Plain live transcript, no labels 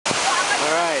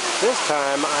This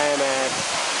time I am at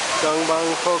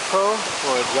Jeongbang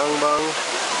or Jeongbang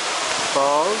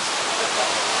Falls.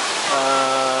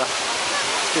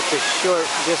 Just a short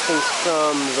distance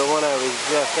from the one I was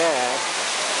just at.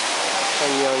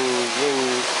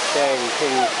 Jeongbang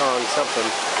Ping Pong something.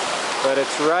 But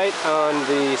it's right on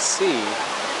the sea.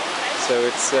 So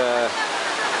it's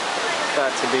got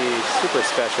to be super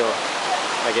special,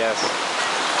 I guess.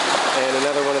 And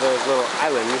another one of those little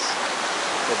islands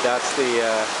that dots the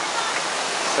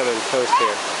southern coast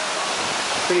here.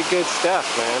 Pretty good stuff,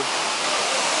 man.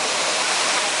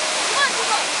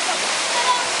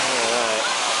 Alright.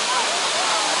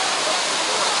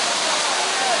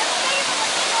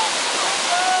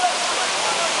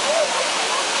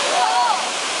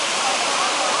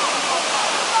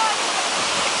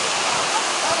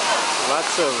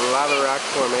 Lots of lava rock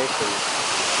formations.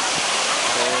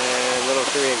 And little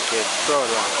Korean kids throwing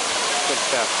rocks. Good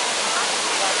stuff.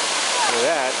 Look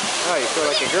at that. Oh, you feel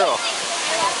like a girl.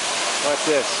 Watch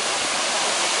this.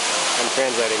 I'm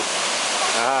translating.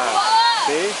 Ah,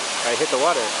 see? I hit the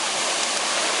water.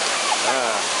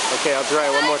 Ah, okay, I'll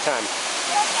try it one more time.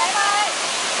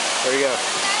 There we go.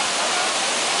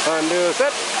 1, 2,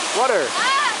 set. Water.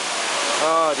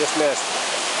 Oh, just missed.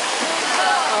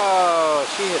 Oh,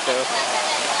 she hit though.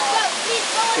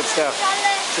 Good stuff.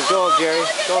 It's gold, Jerry.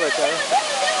 Gold, I tell you.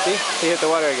 See? He hit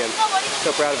the water again.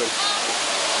 So proud of him.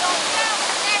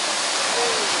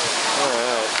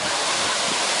 Alright.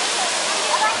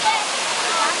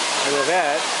 And with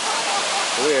that,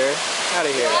 we're out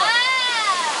of here.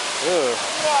 Ooh.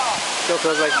 Still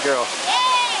feels like a girl.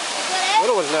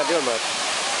 Little one's not doing much.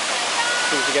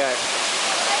 Who's the guy?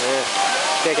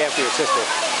 Take after your sister.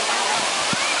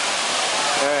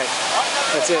 Alright.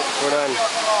 That's it. We're done.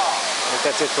 I think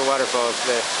that's it for waterfalls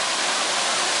today.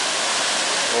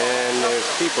 And there's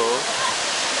people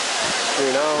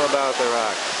doing all about the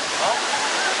rocks.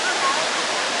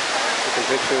 Taking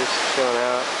pictures, chilling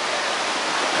out,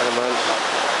 having lunch,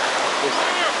 just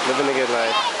living the good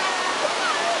life.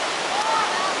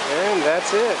 And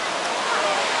that's it.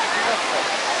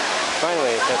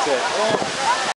 Finally, that's it.